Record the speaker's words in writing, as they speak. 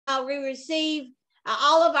we receive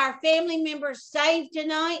all of our family members saved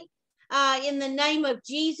tonight in the name of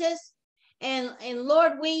Jesus. And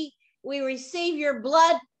Lord, we receive your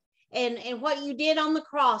blood and what you did on the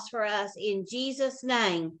cross for us in Jesus'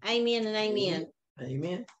 name. Amen and amen.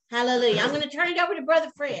 Amen. Hallelujah. I'm going to turn it over to Brother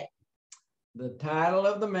Fred. The title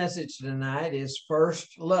of the message tonight is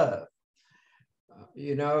First Love.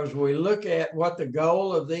 You know, as we look at what the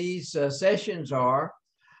goal of these sessions are,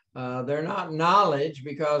 they're not knowledge,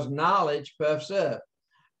 because knowledge puffs up.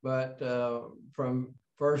 But from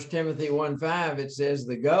 1 Timothy 1:5, it says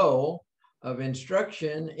the goal of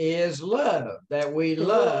instruction is love, that we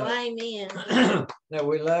love. Amen. That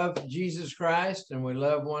we love Jesus Christ and we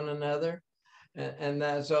love one another.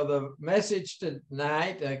 So the message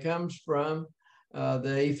tonight comes from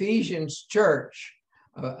the Ephesians church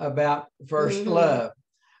about first love.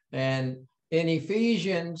 And in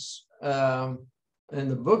Ephesians, in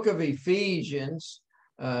the book of Ephesians,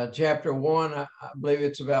 chapter 1, I believe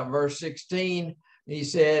it's about verse 16, he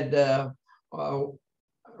said,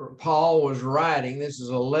 Paul was writing, this is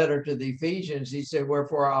a letter to the Ephesians. He said,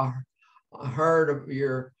 wherefore I heard of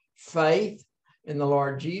your faith in the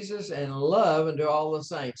Lord Jesus and love unto all the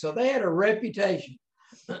saints. So they had a reputation.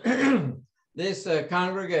 This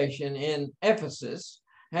congregation in Ephesus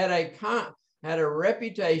had a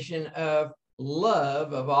reputation of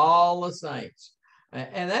love of all the saints.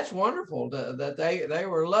 And that's wonderful that they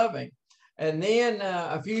were loving. And then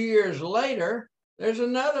a few years later, there's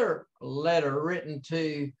another letter written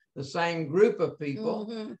to the same group of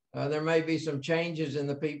people. There may be some changes in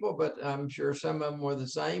the people, but I'm sure some of them were the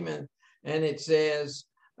same. And it says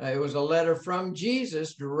it was a letter from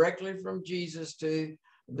Jesus, directly from Jesus to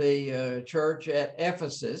the church at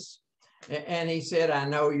Ephesus. And he said, I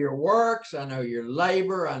know your works, I know your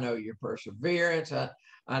labor, I know your perseverance,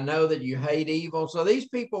 I know that you hate evil. So these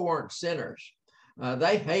people weren't sinners.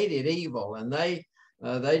 They hated evil, and they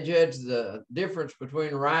judged the difference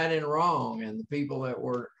between right and wrong, and the people that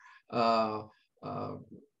were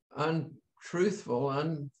untruthful,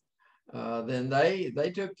 then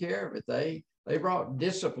they took care of it. They brought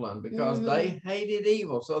discipline because they hated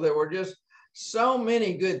evil. So there were just so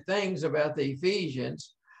many good things about the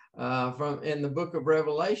Ephesians in the book of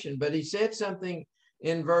Revelation. But he said something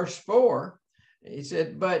in verse 4. He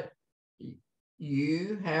said, but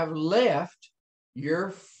you have left your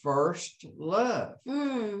first love.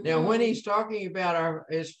 Now, when he's talking about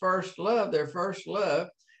his first love, their first love,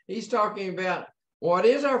 he's talking about what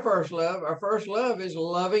is our first love? Our first love is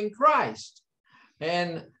loving Christ.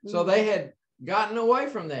 And so they had gotten away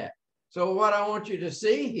from that. So what I want you to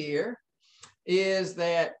see here is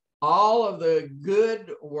that all of the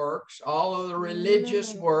good works, all of the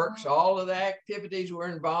religious works, all of the activities we're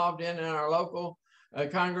involved in our local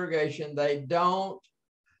congregation, they don't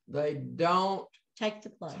take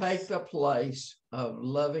the place of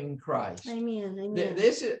loving Christ. Amen.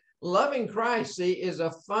 This is loving Christ. See, is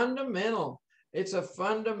a fundamental. It's a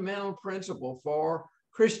fundamental principle for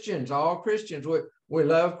Christians. All Christians, we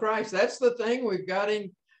love Christ. That's the thing we've got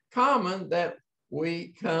in common, that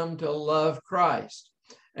we come to love Christ.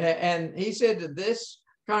 And he said to this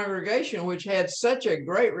congregation, which had such a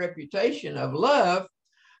great reputation of love,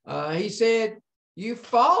 he said, you've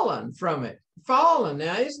fallen from it. Fallen.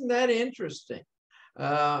 Now, isn't that interesting?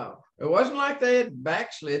 It wasn't like they had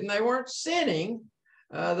backslidden. They weren't sinning.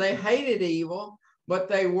 They hated evil, but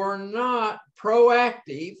they were not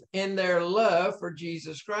proactive in their love for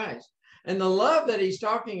Jesus Christ. And the love that he's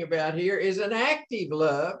talking about here is an active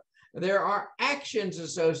love. There are actions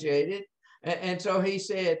associated. And so he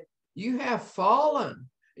said, you have fallen.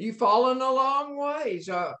 You've fallen a long ways.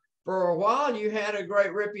 For a while, you had a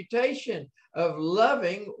great reputation of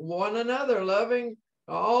loving one another, loving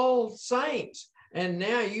all saints. And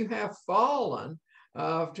now you have fallen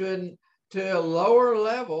to a lower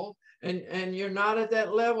level, and you're not at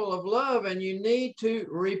that level of love, and you need to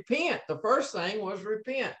repent. The first thing was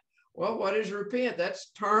repent. Well, what is repent? That's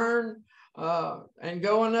turn and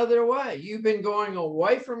go another way. You've been going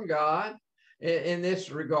away from God in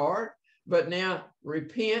this regard, but now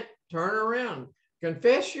repent, turn around,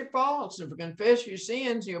 confess your faults, and confess your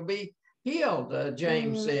sins, you'll be healed,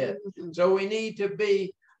 James said. So we need to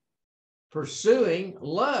be pursuing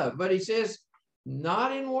love. But he says,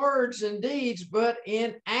 not in words and deeds, but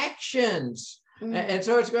in actions. And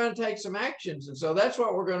so it's going to take some actions. And so that's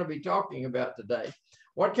what we're going to be talking about today.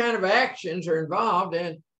 What kind of actions are involved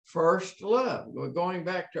in first love? We're going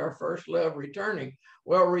back to our first love, returning.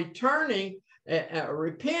 Well, repenting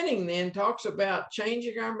then talks about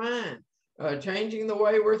changing our mind, changing the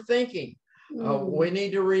way we're thinking. We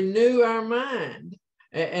need to renew our mind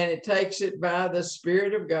and it takes it by the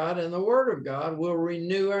Spirit of God, and the Word of God will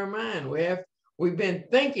renew our mind. We've been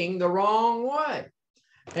thinking the wrong way,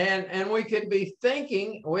 and we could be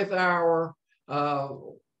thinking with our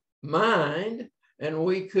mind, and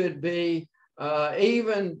we could be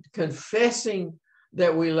even confessing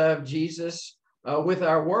that we love Jesus with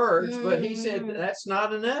our words, but he said that's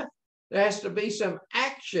not enough. There has to be some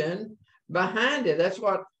action behind it. That's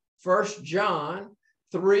what 1 John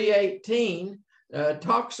 3:18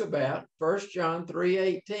 talks about. 1 John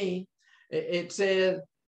 3:18, it says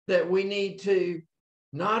that we need to,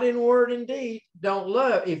 not in word and deed, don't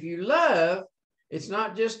love. If you love, it's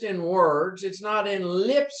not just in words, it's not in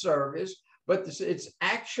lip service, but it's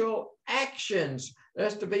actual actions. There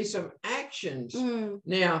has to be some actions.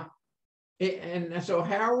 Now, and so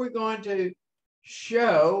how are we going to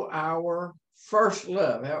show our first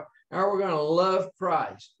love? How are we going to love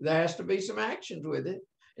Christ? There has to be some actions with it.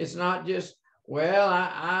 It's not just, well,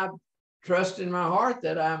 I trust in my heart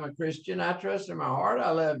that I'm a Christian. I trust in my heart I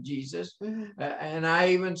love Jesus. And I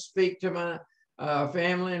even speak to my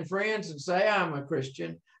family and friends and say I'm a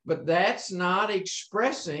Christian. But that's not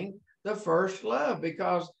expressing the first love,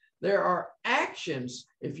 because there are actions.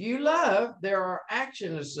 If you love, there are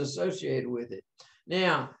actions associated with it.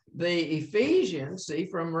 Now, the Ephesians, see,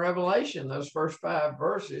 from Revelation, those first 5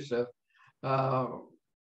 verses of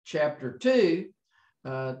chapter 2,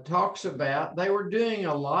 talks about they were doing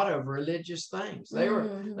a lot of religious things.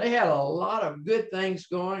 They had a lot of good things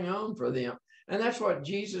going on for them. And that's what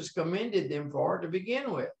Jesus commended them for to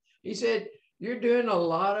begin with. He said, you're doing a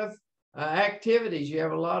lot of activities. You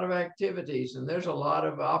have a lot of activities, and there's a lot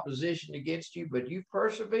of opposition against you, but you've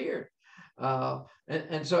persevered.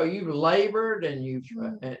 And so you've labored, and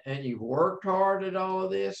you've worked hard at all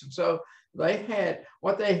of this. And so they had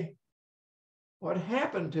what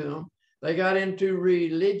happened to them. They got into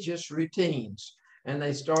religious routines, and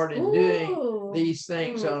they started doing these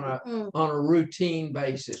things on a routine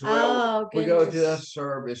basis. Well, we go to a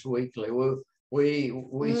service weekly.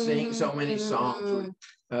 We sing so many songs.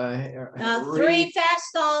 3 fast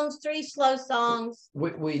songs, 3 slow songs.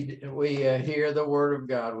 We hear the Word of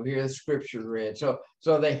God. We hear the Scripture read. So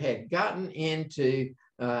they had gotten into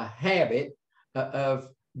a habit of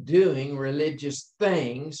doing religious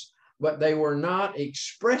things, but they were not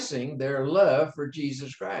expressing their love for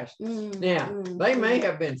Jesus Christ. Now, they may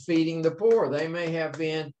have been feeding the poor. They may have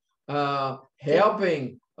been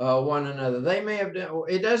helping one another. They may have done,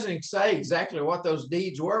 it doesn't say exactly what those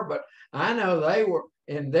deeds were, but I know they were,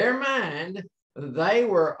 in their mind, they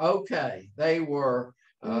were okay. They were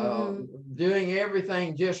doing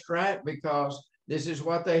everything just right, because this is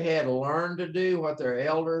what they had learned to do, what their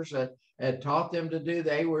elders had taught them to do.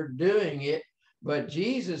 They were doing it. But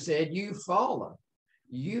Jesus said, you've fallen.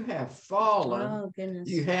 You have fallen. Oh, goodness.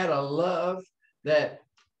 You had a love that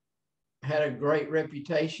had a great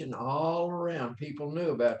reputation all around. People knew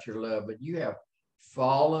about your love, but you have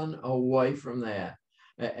fallen away from that.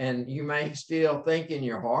 And you may still think in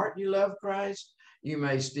your heart you love Christ. You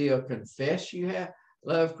may still confess you have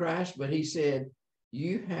loved Christ, but he said,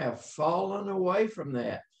 you have fallen away from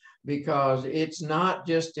that. Because it's not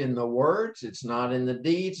just in the words, it's not in the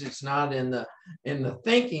deeds, it's not in the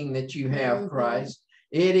thinking that you have Christ.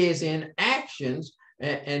 It is in actions,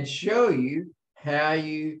 and show you how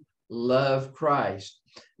you love Christ.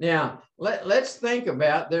 Now, let's think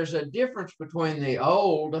about, there's a difference between the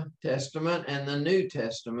Old Testament and the New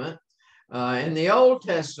Testament. In the Old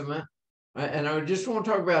Testament, and I just want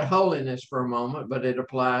to talk about holiness for a moment, but it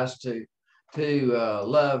applies to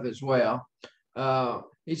love as well.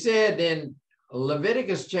 He said in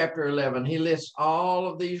Leviticus chapter 11, he lists all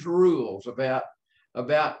of these rules about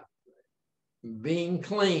being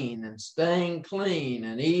clean and staying clean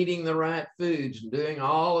and eating the right foods and doing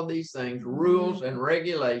all of these things, rules and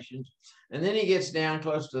regulations. And then he gets down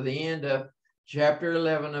close to the end of chapter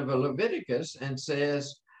 11 of Leviticus and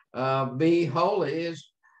says, be holy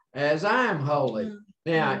as I am holy.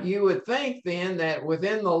 Now, you would think then that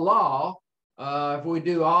within the law, if we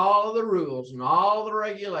do all of the rules and all the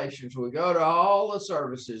regulations, we go to all the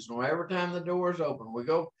services, and every time the door is open, we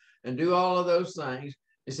go and do all of those things.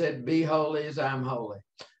 He said, be holy as I'm holy.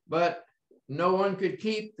 But no one could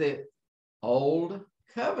keep the old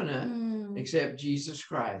covenant except Jesus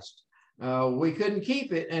Christ. We couldn't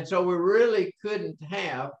keep it. And so we really couldn't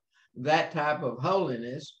have that type of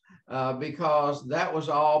holiness because that was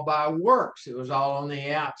all by works. It was all on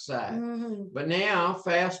the outside. But now,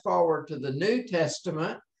 fast forward to the New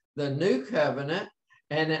Testament, the new covenant,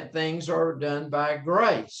 and that things are done by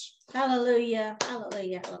grace. Hallelujah.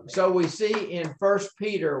 Hallelujah. Hallelujah. So we see in 1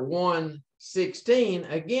 Peter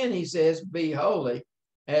 1:16, again, he says, be holy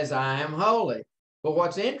as I am holy. But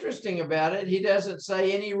what's interesting about it, he doesn't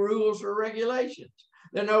say any rules or regulations.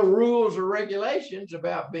 There are no rules or regulations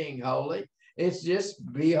about being holy. It's just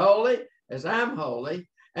be holy as I'm holy.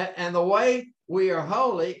 And the way we are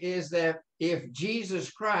holy is that if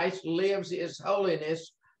Jesus Christ lives his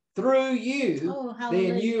holiness through you,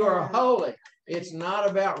 then you are holy. It's not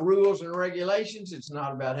about rules and regulations. It's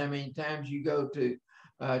not about how many times you go to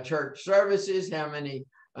church services, how many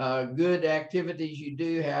good activities you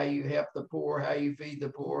do, how you help the poor, how you feed the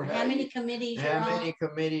poor, how many committees you're on. How many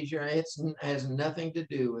committees you're on. It has nothing to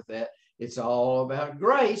do with that. It's all about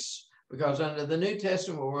grace, because under the New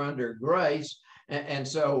Testament, we're under grace. And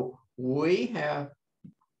so we have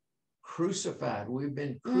crucified. We've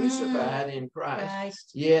been crucified in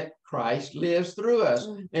Christ, yet Christ lives through us.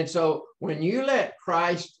 And so when you let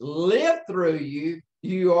Christ live through you,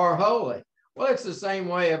 you are holy. Well, it's the same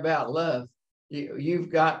way about love. You've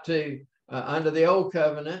got to, under the old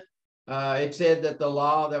covenant, it said that the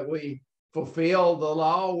law, that we fulfill the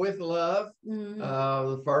law with love.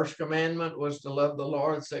 The first commandment was to love the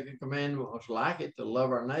Lord. The second commandment was like it, to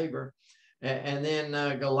love our neighbor. And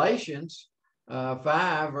then Galatians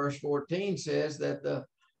 5 verse 14 says that the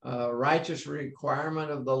righteous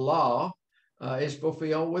requirement of the law is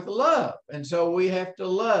fulfilled with love. And so we have to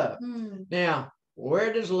love. Now,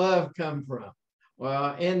 where does love come from?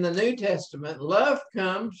 Well, in the New Testament, love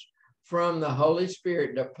comes from the Holy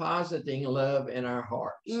Spirit depositing love in our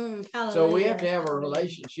hearts. So we have to have a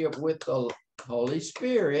relationship with the Holy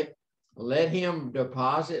Spirit, let him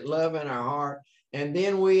deposit love in our heart, and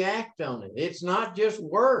then we act on it. It's not just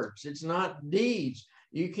words. It's not deeds.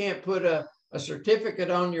 You can't put a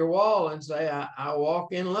certificate on your wall and say, I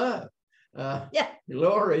walk in love.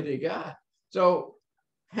 Glory to God. So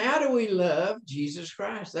how do we love Jesus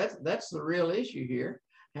Christ? That's the real issue here.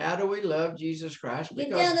 How do we love Jesus Christ? Get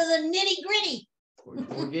down to the nitty gritty.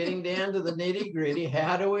 We're getting down to the nitty gritty.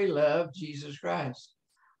 How do we love Jesus Christ?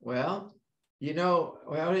 Well,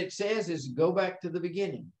 what it says is go back to the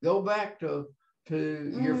beginning. Go back to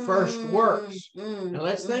your first works. And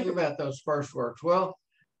let's think about those first works. Well,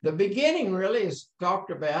 the beginning really is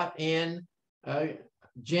talked about in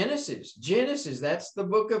Genesis. Genesis, that's the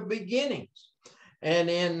book of beginnings.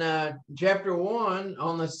 And in chapter 1,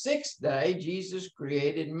 on the 6th day, God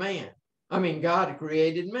created man.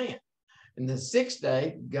 And the 6th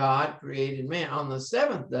day, God created man. On the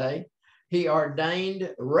 7th day, he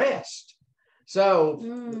ordained rest. So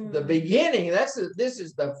the beginning, this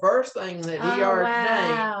is the first thing that he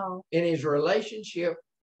ordained in his relationship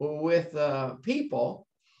with people.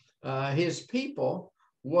 His people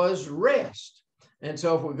was rest. And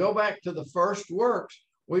so if we go back to the first works,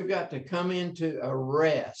 we've got to come into a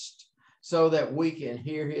rest so that we can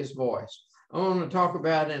hear his voice. I want to talk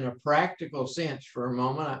about it in a practical sense for a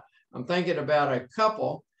moment. I'm thinking about a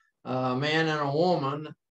couple, a man and a woman,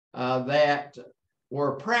 that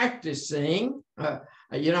were practicing. I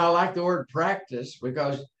like the word practice,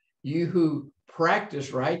 because you who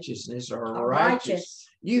practice righteousness are righteous.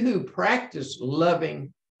 You who practice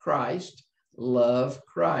loving Christ, love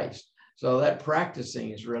Christ. So that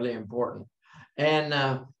practicing is really important.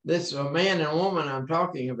 And this man and woman I'm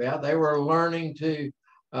talking about, they were learning to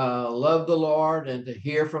love the Lord and to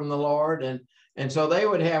hear from the Lord. And so they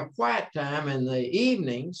would have quiet time in the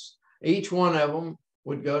evenings. Each one of them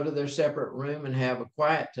would go to their separate room and have a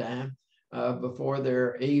quiet time before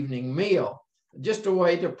their evening meal. Just a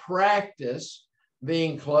way to practice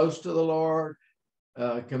being close to the Lord,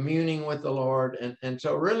 communing with the Lord. And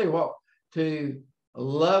so really to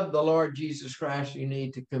love the Lord Jesus Christ, you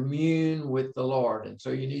need to commune with the Lord. And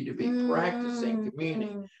so you need to be practicing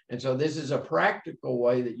communing. And so this is a practical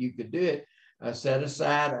way that you could do it. Set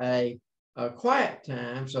aside a quiet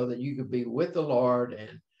time so that you could be with the Lord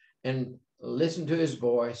and listen to his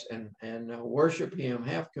voice and worship him,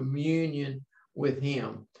 have communion with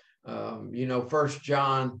him. 1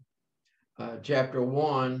 John chapter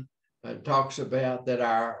 1 talks about that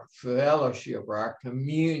our fellowship or our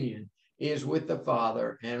communion is with the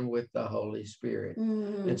Father and with the Holy Spirit.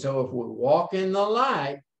 And so if we walk in the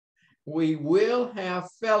light, we will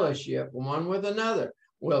have fellowship one with another.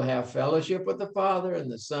 We'll have fellowship with the Father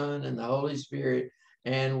and the Son and the Holy Spirit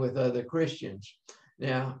and with other Christians.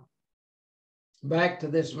 Now, back to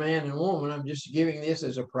this man and woman, I'm just giving this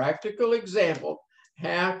as a practical example.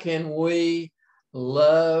 How can we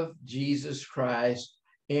love Jesus Christ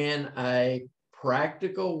in a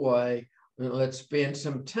practical way? Let's spend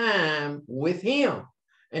some time with him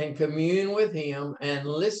and commune with him and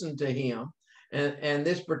listen to him. And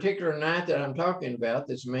this particular night that I'm talking about,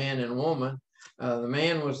 this man and woman, the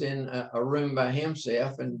man was in a room by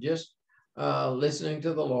himself and just listening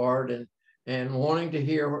to the Lord. and wanting to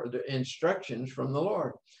hear the instructions from the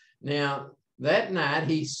Lord. Now, that night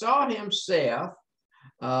he saw himself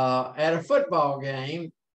at a football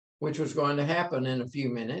game, which was going to happen in a few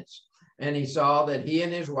minutes. And he saw that he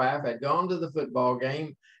and his wife had gone to the football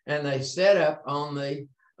game, and they set up on the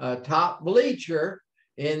top bleacher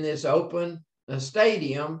in this open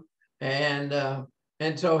stadium. And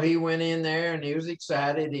so he went in there and he was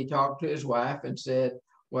excited. He talked to his wife and said,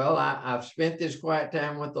 well, I've spent this quiet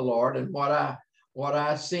time with the Lord, and what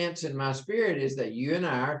I sense in my spirit is that you and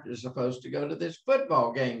I are supposed to go to this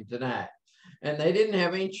football game tonight. And they didn't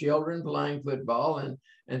have any children playing football.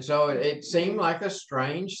 And so it seemed like a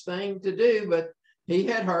strange thing to do, but he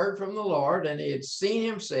had heard from the Lord, and he had seen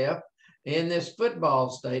himself in this football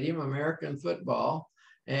stadium, American football,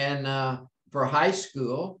 and for high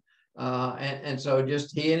school. And so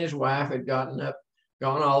just he and his wife had gone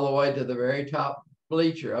all the way to the very top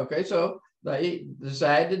bleacher. Okay, so they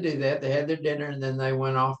decided to do that. They had their dinner, and then they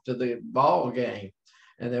went off to the ball game.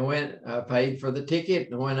 And they went, paid for the ticket,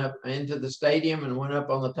 and went up into the stadium and went up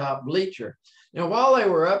on the top bleacher. Now, while they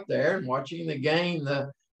were up there and watching the game,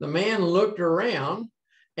 the man looked around,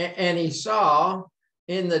 and he saw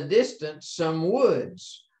in the distance some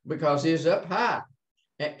woods, because he was up high.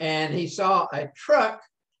 And he saw a truck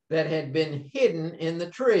that had been hidden in the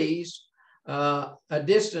trees a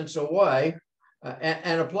distance away,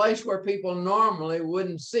 and a place where people normally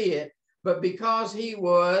wouldn't see it. But because he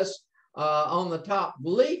was on the top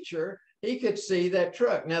bleacher, he could see that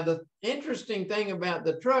truck. Now, the interesting thing about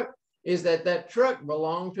the truck is that truck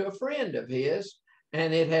belonged to a friend of his,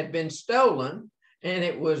 and it had been stolen, and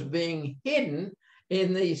it was being hidden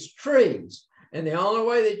in these trees. And the only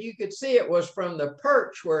way that you could see it was from the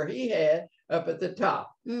perch where he had up at the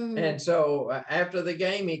top. And so after the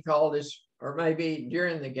game, he called or maybe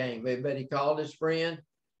during the game, but he called his friend,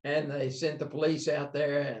 and they sent the police out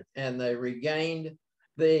there, and they regained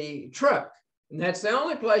the truck. And that's the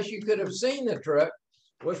only place you could have seen the truck,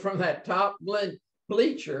 was from that top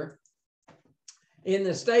bleacher in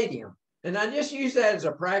the stadium. And I just use that as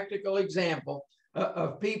a practical example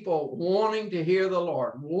of people wanting to hear the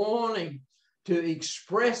Lord, wanting to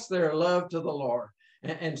express their love to the Lord,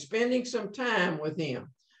 and spending some time with him,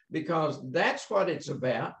 because that's what it's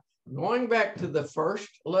about. Going back to the first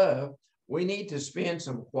love, we need to spend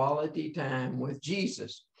some quality time with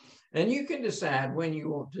Jesus. And you can decide when you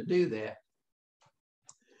want to do that.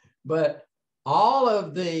 But all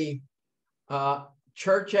of the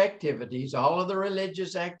church activities, all of the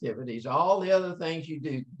religious activities, all the other things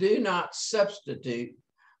you do not substitute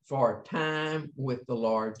for time with the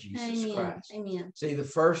Lord Jesus Christ. Amen. See, the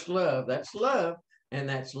first love, that's love, and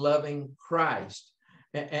that's loving Christ.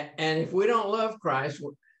 And if we don't love Christ,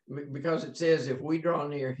 because it says if we draw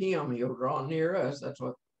near him, he'll draw near us. That's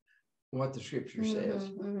what the scripture says.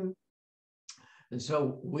 And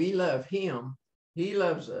so we love him. He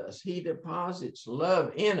loves us. He deposits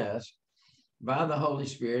love in us by the Holy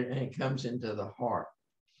Spirit, and it comes into the heart.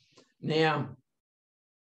 Now,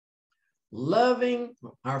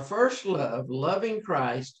 our first love, loving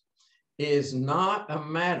Christ, is not a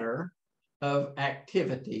matter of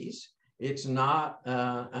activities. It's not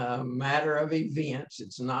a matter of events.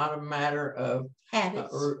 It's not a matter of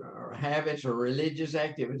habits or religious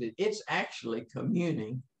activity. It's actually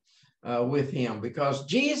communing with him, because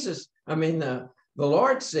Jesus, the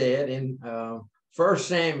Lord said in 1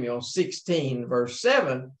 Samuel 16, verse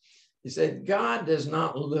 7, he said, God does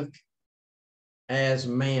not look as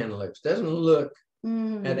man looks, doesn't look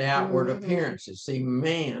at outward appearances. See,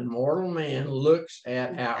 mortal man looks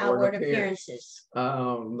at outward appearances.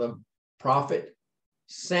 The prophet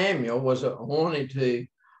Samuel wanted to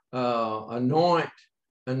anoint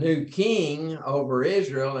a new king over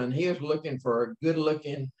Israel, and he was looking for a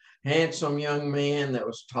good-looking, handsome young man that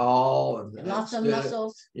was tall and lots of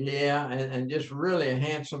muscles. Yeah, and just really a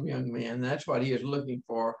handsome young man. That's what he was looking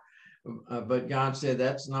for. But God said,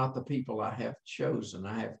 that's not the people I have chosen.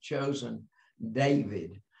 I have chosen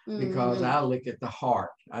David, because I look at the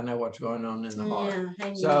heart. I know what's going on in the heart.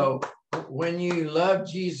 So when you love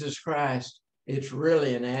Jesus Christ, it's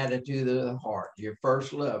really an attitude of the heart, your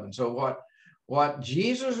first love. And so what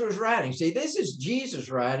Jesus was writing, see, this is Jesus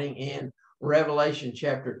writing in Revelation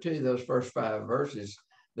chapter 2, those first 5 verses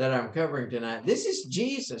that I'm covering tonight. This is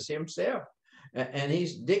Jesus himself, and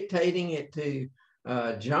he's dictating it to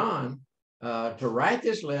John to write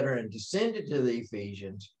this letter and to send it to the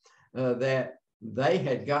Ephesians, that they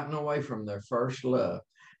had gotten away from their first love,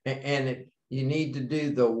 and you need to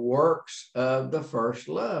do the works of the first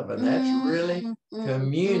love, and that's really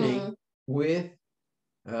communing with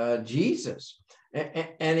Jesus.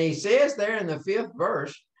 And he says there in the 5th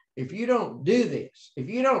verse, if you don't do this, if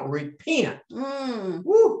you don't repent,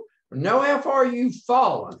 woo, know how far you've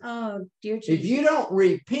fallen. Oh, dear Jesus. If you don't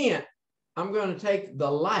repent, I'm going to take the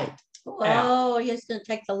light out. Oh, he's going to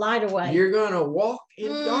take the light away. You're going to walk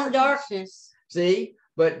in darkness. See,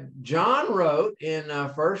 but John wrote in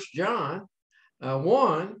 1 John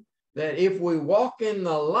 1 that if we walk in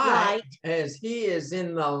the light as he is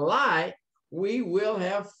in the light, we will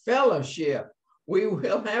have fellowship. We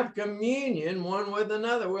will have communion one with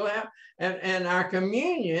another. We'll have, and our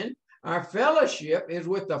communion, our fellowship is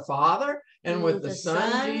with the Father and with the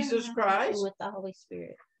Son, Jesus Christ. And with the Holy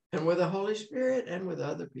Spirit. And with the Holy Spirit and with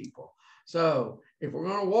other people. So if we're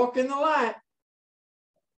going to walk in the light,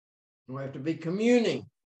 we have to be communing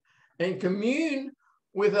and commune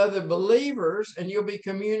with other believers, and you'll be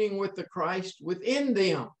communing with the Christ within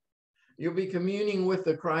them. You'll be communing with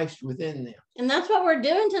the Christ within them. And that's what we're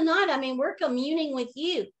doing tonight. I mean, we're communing with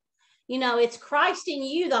you. You know, it's Christ in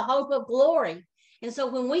you, the hope of glory. And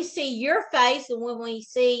so when we see your face and when we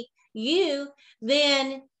see you,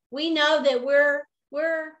 then we know that we're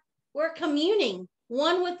communing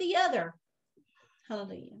one with the other.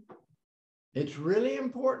 Hallelujah. It's really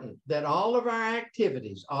important that all of our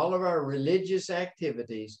activities, all of our religious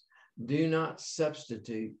activities, do not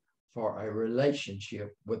substitute for a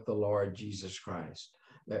relationship with the Lord Jesus Christ.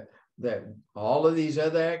 That all of these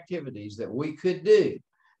other activities that we could do,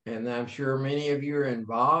 and I'm sure many of you are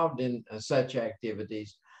involved in such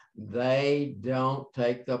activities, they don't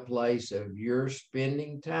take the place of your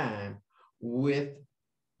spending time with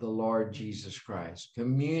the Lord Jesus Christ,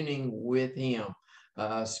 communing with him,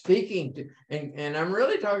 speaking to, and I'm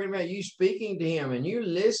really talking about you speaking to him and you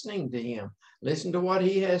listening to him. Listen to what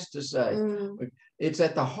he has to say. It's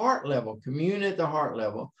at the heart level, commune at the heart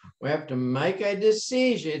level. We have to make a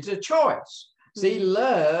decision. It's a choice. See,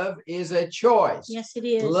 love is a choice. Yes, it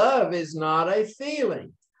is. Love is not a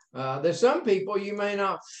feeling. There's some people you may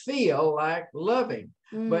not feel like loving,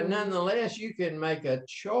 but nonetheless, you can make a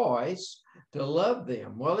choice to love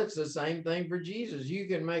them. Well, it's the same thing for Jesus. You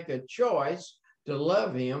can make a choice to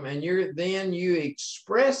love him, and then you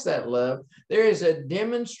express that love. There is a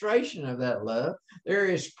demonstration of that love. There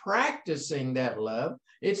is practicing that love.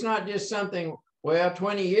 It's not just something, well,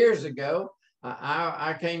 20 years ago,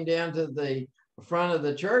 I came down to the front of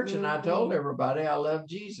the church and I told everybody I love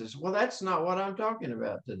Jesus. Well, that's not what I'm talking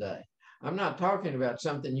about today. I'm not talking about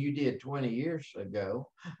something you did 20 years ago.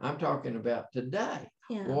 I'm talking about today.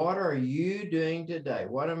 Yeah. What are you doing today?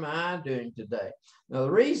 What am I doing today? Now,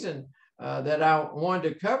 the reason that I wanted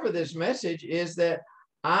to cover this message is that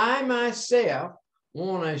I myself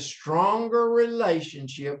want a stronger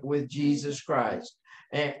relationship with Jesus Christ.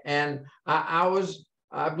 And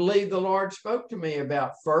I believe the Lord spoke to me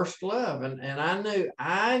about first love, and I knew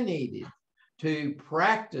I needed to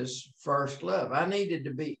practice first love. I needed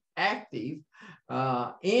to be active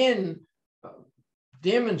in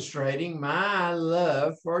demonstrating my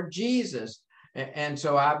love for Jesus. And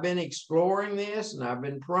so I've been exploring this, and I've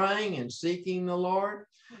been praying and seeking the Lord.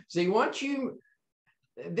 See, once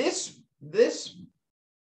this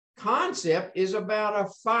concept is about a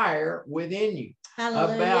fire within you.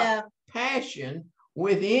 Hallelujah. About passion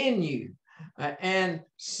within you. And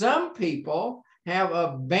some people have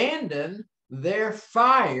abandoned their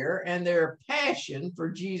fire and their passion for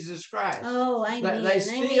Jesus Christ. Oh, amen. They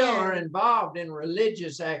still are involved in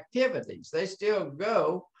religious activities. They still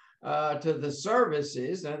go to the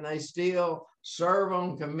services, and they still serve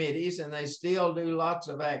on committees, and they still do lots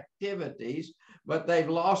of activities, but they've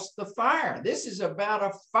lost the fire. This is about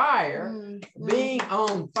a fire being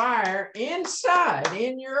on fire inside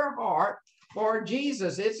in your heart for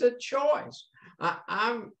Jesus. It's a choice.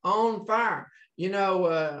 I'm on fire. You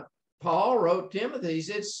know, Paul wrote Timothy, he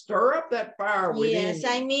said, stir up that fire within you. Yes,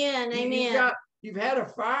 amen, amen. You've had a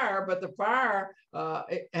fire, but the fire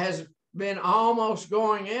it has been almost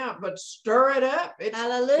going out, but stir it up.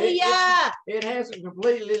 Hallelujah. It hasn't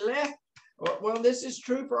completely left. Well, this is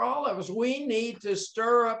true for all of us. We need to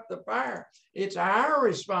stir up the fire. It's our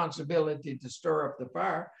responsibility to stir up the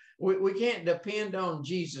fire. We can't depend on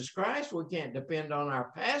Jesus Christ. We can't depend on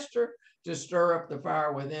our pastor to stir up the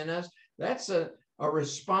fire within us. That's a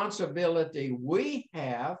responsibility we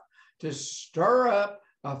have to stir up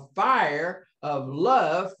a fire of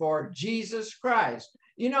love for Jesus Christ.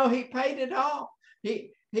 You know, he paid it all.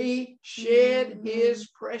 He shed his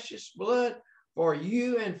precious blood for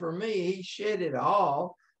you and for me. He shed it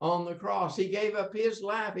all on the cross. He gave up his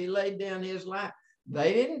life. He laid down his life.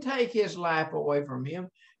 They didn't take his life away from him.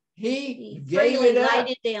 He gave it up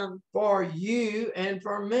down for you and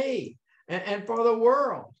for me and for the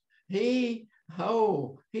world. He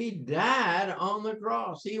died on the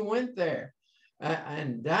cross. He went there.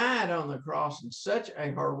 and died on the cross in such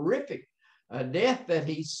a horrific death that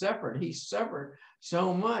he suffered. He suffered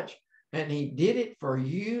so much, and he did it for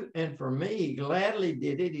you and for me. He gladly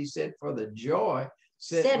did it. He said, for the joy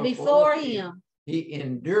set before him, he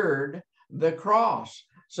endured the cross.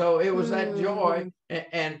 So it was that joy,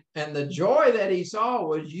 and the joy that he saw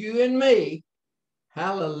was you and me.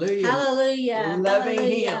 Hallelujah. Hallelujah. Loving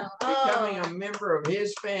Hallelujah. him, becoming a member of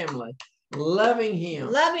his family, loving him.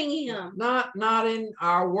 Loving him. Not in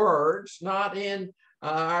our words, not in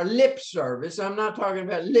our lip service. I'm not talking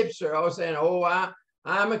about lip service. I was saying, oh,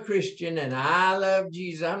 I'm a Christian and I love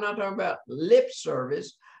Jesus. I'm not talking about lip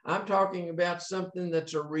service. I'm talking about something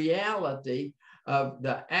that's a reality of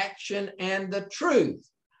the action and the truth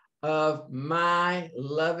of my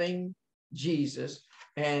loving Jesus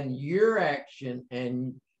and your action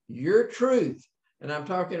and your truth. And I'm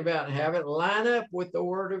talking about have it line up with the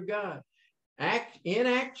Word of God. Act in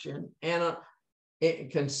action and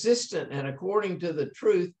consistent and according to the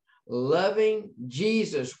truth, loving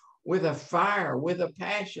Jesus with a fire, with a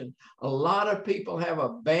passion. A lot of people have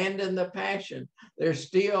abandoned the passion.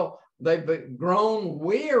 They've grown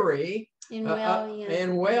weary in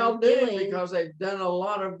well-doing because they've done a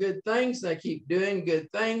lot of good things. They keep doing good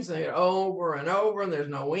things over and over, and there's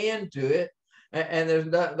no end to it. And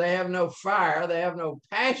they have no fire. They have no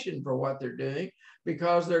passion for what they're doing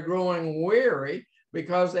because they're growing weary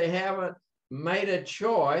because they haven't made a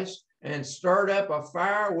choice and stirred up a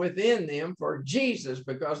fire within them for Jesus,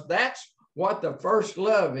 because that's what the first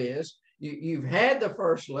love is. You've had the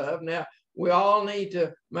first love. Now we all need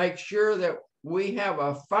to make sure that we have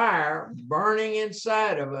a fire burning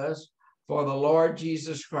inside of us for the Lord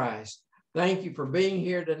Jesus Christ. Thank you for being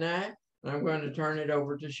here tonight. I'm going to turn it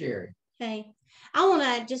over to Sherry. Okay. I want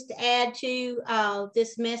to just add to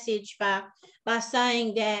this message by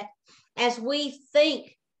saying that as we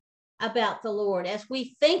think about the Lord, as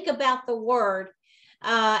we think about the Word,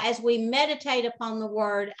 as we meditate upon the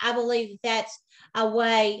Word, I believe that's a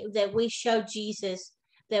way that we show Jesus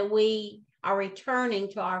that we are returning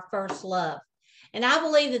to our first love. And I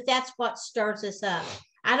believe that that's what stirs us up.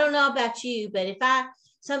 I don't know about you, but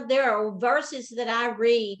there are verses that I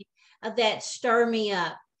read that stir me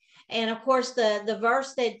up. And of course, the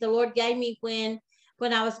verse that the Lord gave me when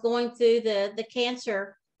I was going through the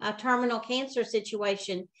cancer, terminal cancer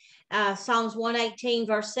situation, Psalms 118,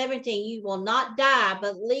 verse 17, you will not die,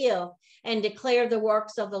 but live and declare the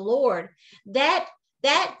works of the Lord. That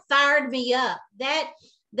fired me up.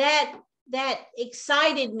 That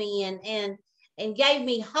excited me and gave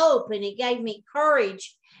me hope, and it gave me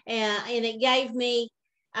courage, and it gave me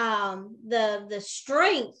the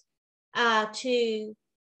strength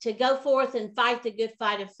to go forth and fight the good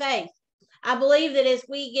fight of faith. I believe that as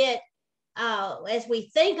we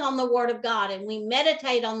think on the Word of God and we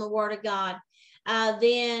meditate on the Word of God,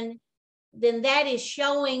 then that is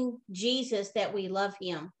showing Jesus that we love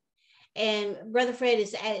him. And Brother Fred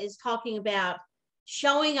is talking about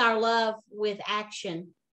showing our love with action.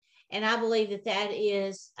 And I believe that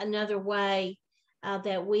is another way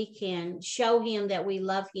that we can show him that we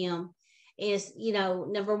love him is,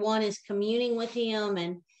 number one is communing with him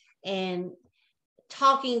and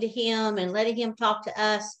talking to him and letting him talk to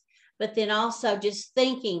us, but then also just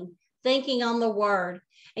thinking on the Word.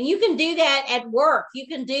 And you can do that at work. You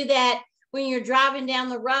can do that when you're driving down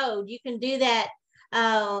the road. You can do that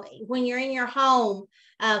when you're in your home,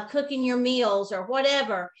 cooking your meals or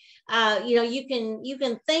whatever. You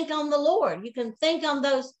can think on the Lord. You can think on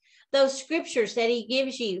those scriptures that he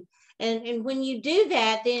gives you. And when you do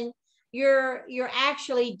that, then you're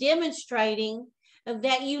actually demonstrating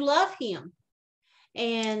that you love him.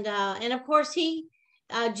 And of course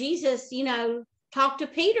Jesus, talked to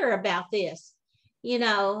Peter about this. He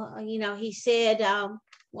said,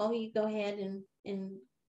 well, you go ahead and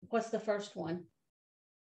what's the first one?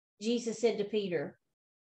 Jesus said to Peter.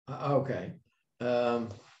 Okay.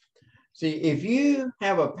 See, if you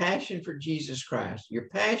have a passion for Jesus Christ, your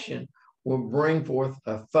passion will bring forth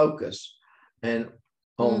a focus and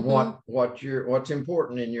on what's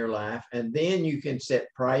important in your life, and then you can set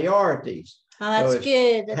priorities. Oh, that's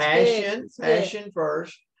good. That's passion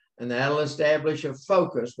first, and that'll establish a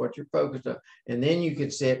focus, what you're focused on, and then you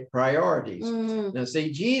can set priorities. Now,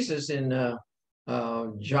 see, Jesus in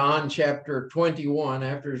John chapter 21,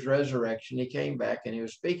 after his resurrection, he came back and he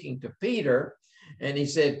was speaking to Peter, and he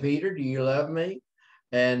said, Peter, do you love me?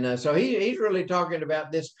 And so he's really talking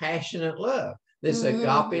about this passionate love, this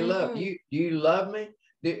agape love. Do you love me?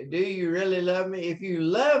 Do you really love me? If you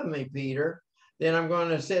love me, Peter, then I'm going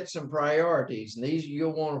to set some priorities. And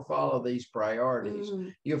you'll want to follow these priorities.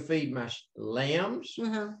 You'll feed my lambs.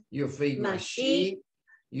 You'll feed my sheep.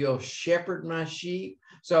 You'll shepherd my sheep.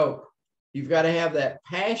 So you've got to have that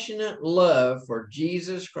passionate love for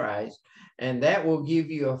Jesus Christ, and that will give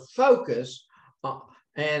you a focus.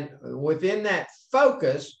 And within that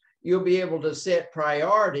focus, you'll be able to set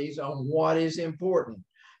priorities on what is important.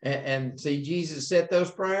 And see, Jesus set those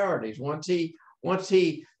priorities. Once he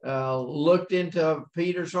looked into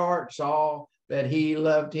Peter's heart, saw that he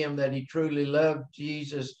loved him, that he truly loved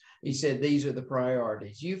Jesus, he said, these are the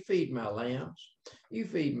priorities. You feed my lambs. You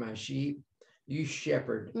feed my sheep. You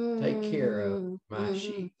shepherd, take care of my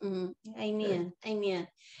sheep. Amen. Amen.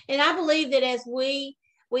 And I believe that as we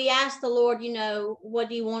ask the Lord, you know, what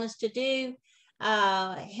do you want us to do?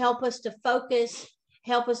 Help us to focus,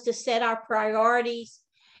 help us to set our priorities.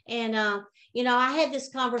 And, you know, I had this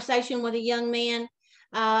conversation with a young man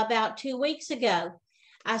about 2 weeks ago.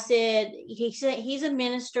 I said, he's a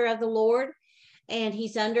minister of the Lord and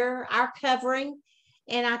he's under our covering.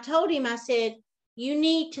 And I told him, I said, you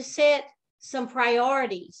need to set some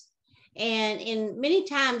priorities. And in many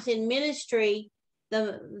times in ministry,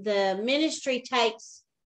 the ministry takes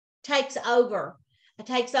over. It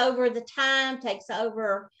takes over the time, takes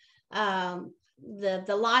over the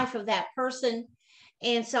life of that person.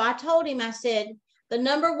 And so I told him, I said, the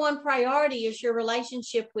number one priority is your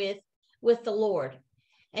relationship with the Lord.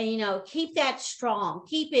 And, you know, keep that strong,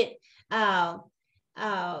 keep it so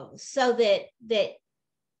that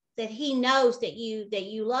he knows that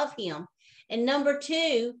you love him. And number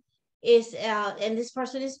two is, and this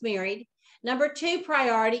person is married. Number two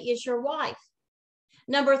priority is your wife.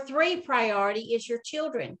 Number three priority is your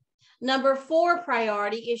children. Number four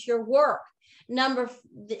priority is your work. And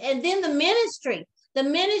then the ministry. The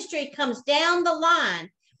ministry comes down the line,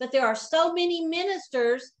 but there are so many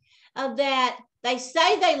ministers that they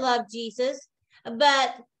say they love Jesus,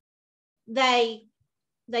 but they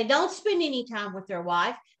don't spend any time with their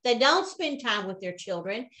wife. They don't spend time with their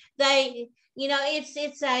children. They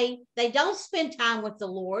don't spend time with the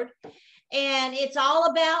Lord. And it's all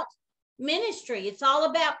about ministry. It's all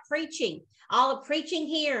about preaching, all of preaching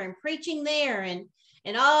here and preaching there. And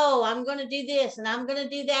oh, I'm going to do this and I'm going to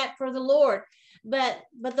do that for the Lord. But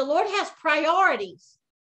the Lord has priorities.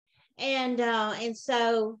 And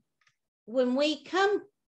so when we come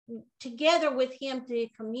together with him to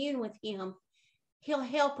commune with him, he'll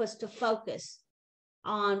help us to focus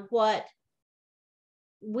on what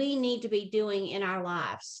we need to be doing in our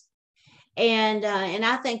lives. And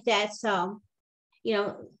I think that's, you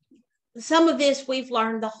know, some of this we've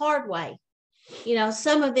learned the hard way. You know,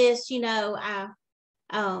 some of this, you know,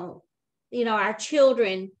 our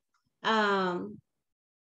children,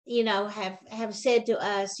 you know, have said to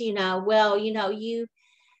us, you know, well, you know, you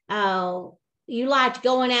liked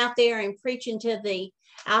going out there and preaching to the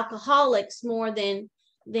alcoholics more than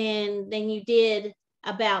you did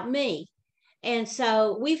about me. And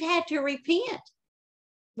so we've had to repent.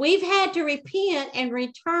 We've had to repent and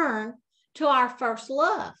return to our first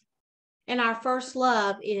love. And our first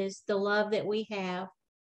love is the love that we have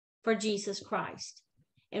for Jesus Christ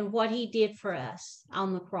and what he did for us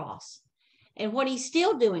on the cross and what he's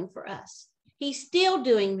still doing for us. He's still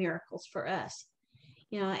doing miracles for us,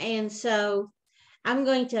 you know. And so I'm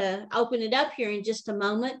going to open it up here in just a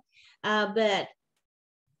moment. But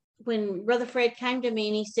when Brother Fred came to me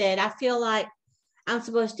and he said, I feel like I'm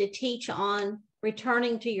supposed to teach on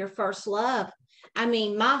returning to your first love, I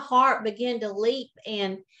mean, my heart began to leap,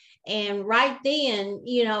 and right then,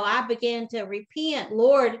 you know, I began to repent.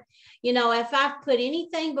 Lord, you know, if I've put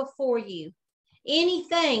anything before you,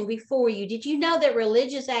 did you know that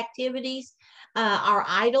religious activities are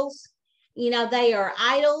idols? You know, they are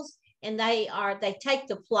idols, and they take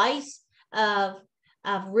the place of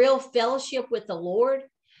real fellowship with the Lord.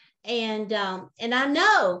 And I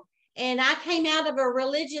know, and I came out of a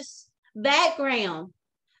religious background.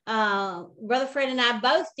 Brother Fred and I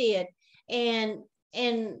both did. And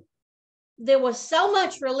there was so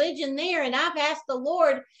much religion there. And I've asked the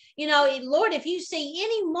Lord, you know, Lord, if you see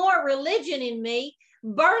any more religion in me,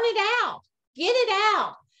 burn it out, get it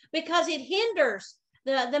out, because it hinders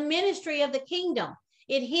the ministry of the kingdom.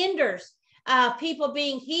 It hinders people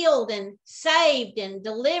being healed and saved and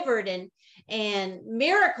delivered and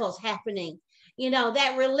miracles happening, you know,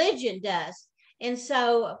 that religion does. And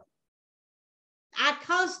so I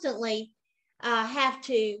constantly have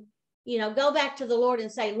to, you know, go back to the Lord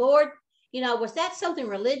and say, Lord, you know, was that something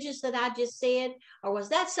religious that I just said? Or was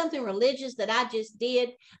that something religious that I just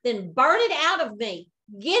did? Then burn it out of me,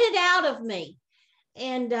 get it out of me,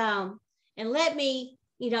 and let me,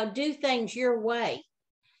 you know, do things your way.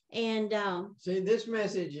 And see, this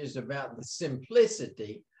message is about the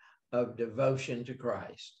simplicity of devotion to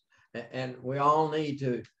Christ. And we all need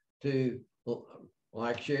to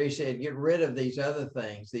like Sherry said, get rid of these other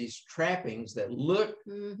things, these trappings that look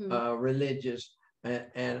religious,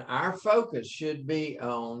 and our focus should be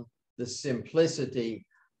on the simplicity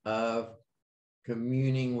of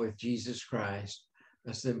communing with Jesus Christ,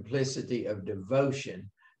 a simplicity of devotion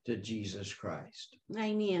to Jesus Christ.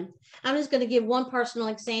 Amen. I'm just going to give one personal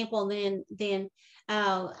example, then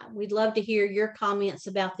we'd love to hear your comments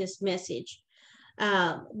about this message.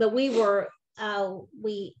 But we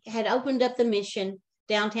had opened up the mission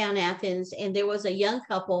downtown Athens, and there was a young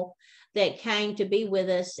couple that came to be with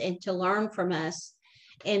us and to learn from us.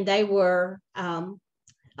 And they were a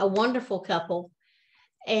wonderful couple.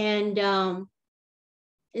 And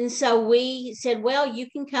so we said, well, you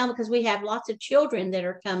can come because we have lots of children that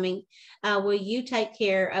are coming. Will you take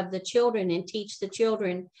care of the children and teach the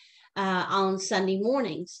children on Sunday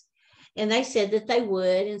mornings? And they said that they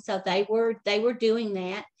would. And so they were doing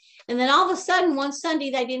that. And then all of a sudden, one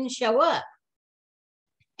Sunday, they didn't show up.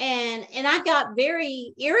 And I got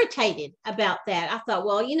very irritated about that. I thought,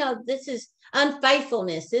 well, this is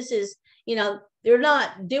unfaithfulness. This is, they're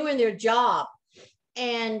not doing their job.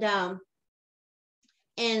 And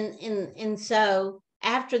so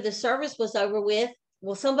after the service was over with,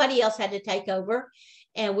 well, somebody else had to take over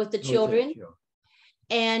and with the children.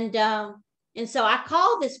 And so I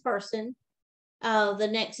called this person the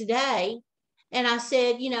next day, and I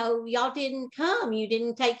said, y'all didn't come. You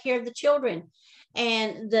didn't take care of the children.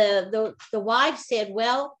 And the wife said,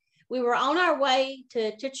 well, we were on our way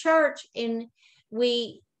to church, and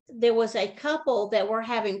there was a couple that were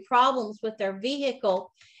having problems with their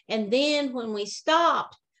vehicle. And then when we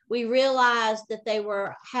stopped, we realized that they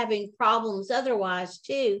were having problems otherwise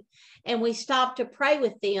too. And we stopped to pray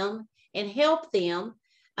with them and help them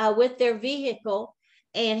with their vehicle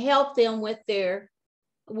and help them with their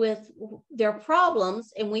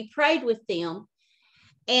problems. And we prayed with them.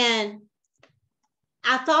 And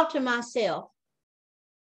I thought to myself,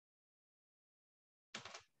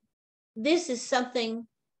 this is something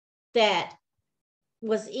that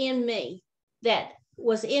was in me,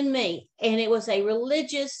 and it was a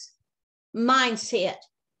religious mindset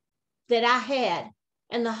that I had.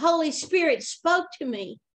 And the Holy Spirit spoke to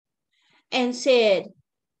me and said,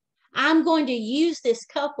 I'm going to use this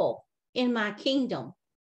couple in my kingdom.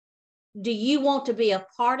 Do you want to be a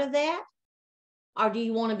part of that? Or do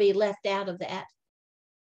you want to be left out of that?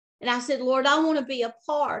 And I said, Lord, I want to be a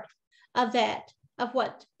part of that, of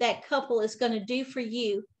what that couple is going to do for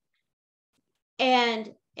you.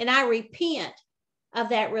 And I repent of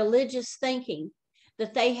that religious thinking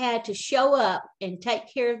that they had to show up and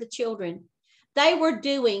take care of the children. They were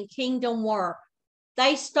doing kingdom work.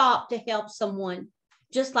 They stopped to help someone,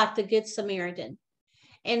 just like the Good Samaritan.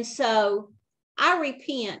 And so I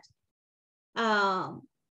repent. I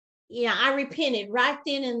repented right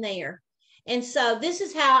then and there. And so this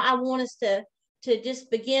is how I want us to just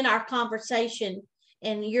begin our conversation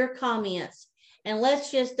and your comments. And let's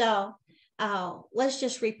just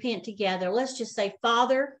repent together. Let's just say,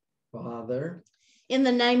 Father, in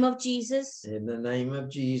the name of Jesus,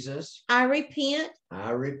 I repent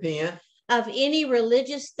of any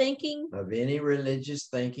religious thinking,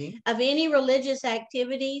 of any religious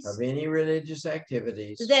activities,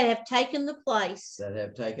 that have taken the place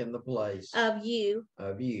of you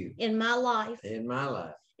in my life.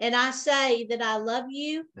 And I say that I love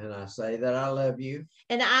you.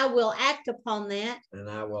 And I will act upon that.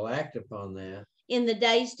 In the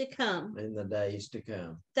days to come.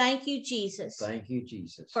 Thank you, Jesus.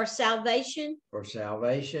 For salvation.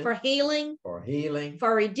 For healing.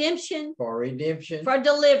 For redemption. For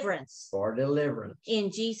deliverance.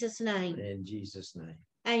 In Jesus' name.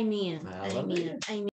 Amen. Amen. Amen.